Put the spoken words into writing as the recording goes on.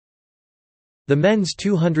The men's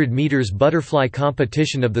 200 meters butterfly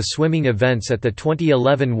competition of the swimming events at the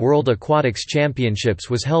 2011 World Aquatics Championships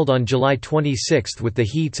was held on July 26 with the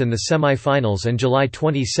heats and the semi-finals and July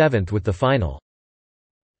 27 with the final.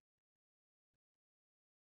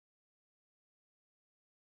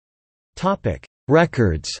 Topic: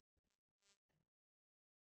 Records.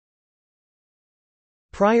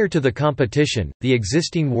 Prior to the competition, the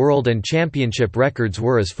existing world and championship records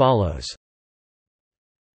were as follows.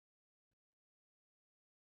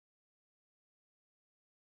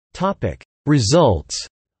 Topic: Results.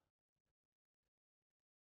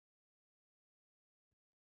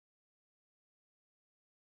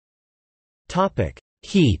 Topic: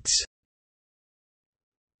 Heats.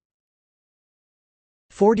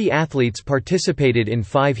 40 athletes participated in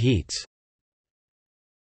 5 heats.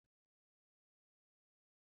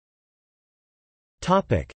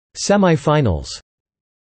 Topic: Semifinals.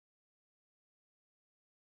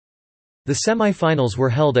 The semifinals were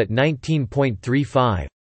held at 19.35.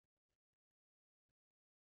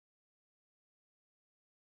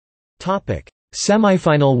 Topic: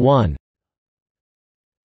 Semifinal 1.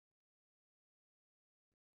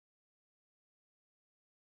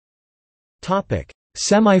 Topic: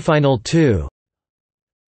 Semifinal 2.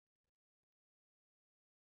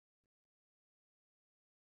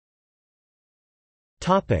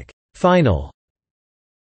 Topic: Final.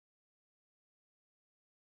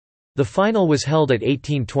 The final was held at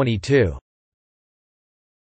 18:22.